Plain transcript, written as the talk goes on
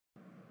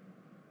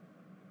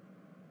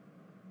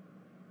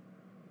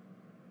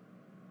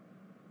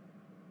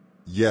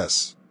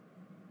Yes.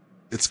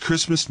 It's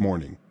Christmas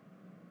morning.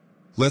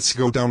 Let's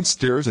go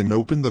downstairs and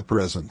open the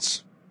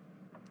presents.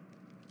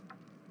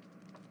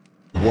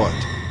 What?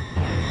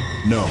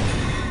 No.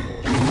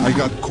 I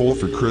got coal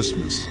for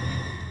Christmas.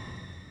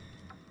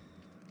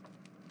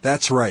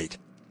 That's right.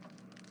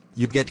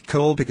 You get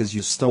coal because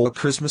you stole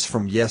Christmas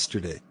from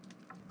yesterday.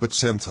 But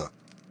Santa,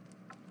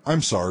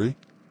 I'm sorry.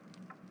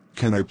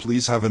 Can I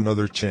please have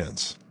another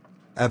chance?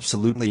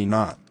 Absolutely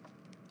not.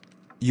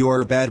 You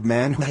are a bad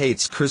man who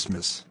hates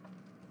Christmas.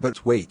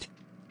 But wait.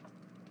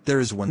 There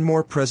is one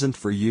more present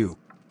for you.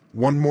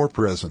 One more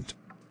present.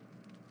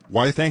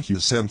 Why, thank you,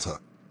 Santa.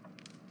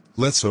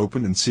 Let's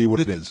open and see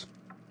what it is.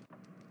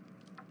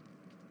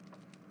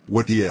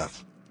 What the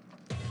F?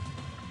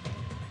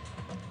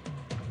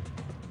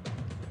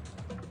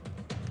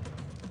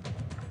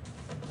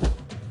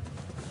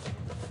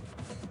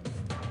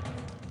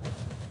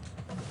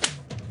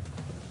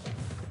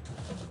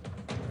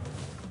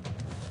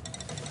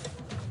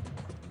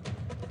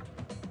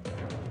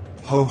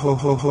 Ho ho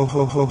ho ho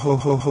ho ho ho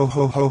ho ho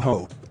ho ho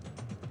ho.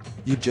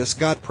 You just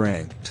got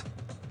pranked.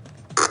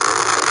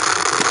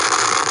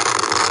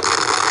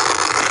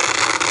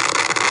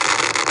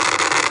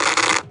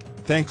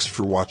 Thanks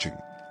for watching.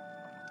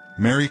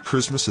 Merry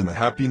Christmas and a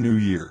Happy New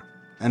Year.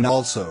 And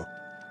also,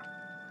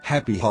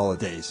 Happy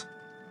Holidays.